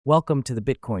Welcome to the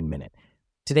Bitcoin Minute.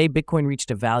 Today, Bitcoin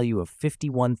reached a value of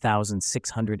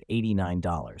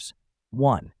 $51,689.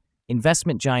 1.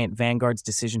 Investment giant Vanguard's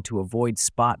decision to avoid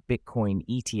spot Bitcoin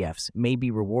ETFs may be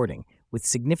rewarding, with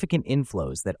significant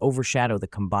inflows that overshadow the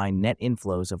combined net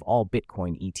inflows of all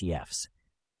Bitcoin ETFs.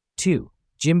 2.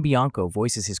 Jim Bianco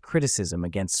voices his criticism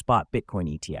against spot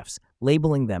Bitcoin ETFs,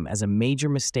 labeling them as a major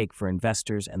mistake for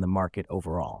investors and the market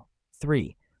overall.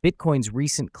 3. Bitcoin's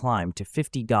recent climb to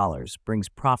 $50 brings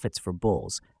profits for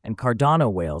bulls, and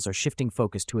Cardano whales are shifting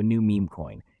focus to a new meme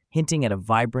coin, hinting at a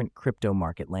vibrant crypto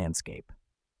market landscape.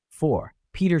 4.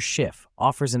 Peter Schiff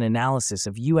offers an analysis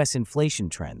of U.S. inflation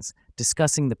trends,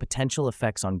 discussing the potential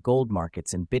effects on gold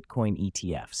markets and Bitcoin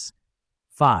ETFs.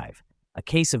 5. A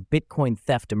case of Bitcoin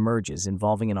theft emerges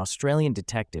involving an Australian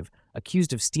detective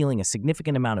accused of stealing a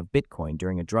significant amount of Bitcoin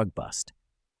during a drug bust.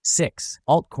 6.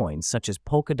 Altcoins such as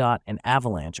Polkadot and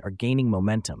Avalanche are gaining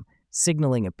momentum,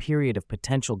 signaling a period of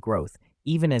potential growth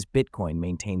even as Bitcoin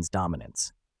maintains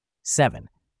dominance. 7.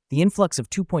 The influx of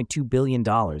 $2.2 billion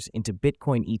into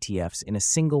Bitcoin ETFs in a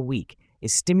single week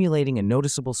is stimulating a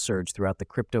noticeable surge throughout the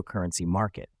cryptocurrency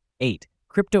market. 8.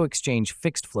 Crypto exchange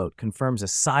FixedFloat confirms a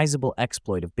sizable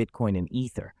exploit of Bitcoin and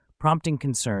Ether, prompting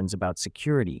concerns about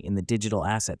security in the digital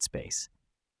asset space.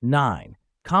 9.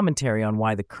 Commentary on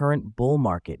why the current bull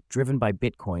market driven by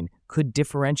Bitcoin could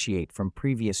differentiate from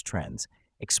previous trends,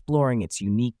 exploring its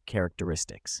unique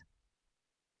characteristics.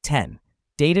 10.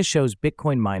 Data shows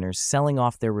Bitcoin miners selling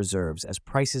off their reserves as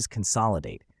prices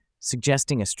consolidate,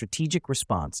 suggesting a strategic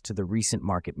response to the recent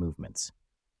market movements.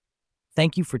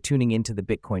 Thank you for tuning into the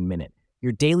Bitcoin Minute,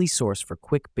 your daily source for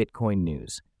quick Bitcoin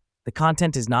news. The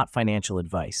content is not financial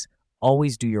advice.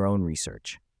 Always do your own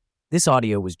research. This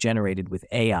audio was generated with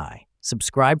AI.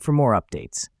 Subscribe for more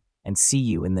updates, and see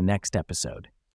you in the next episode.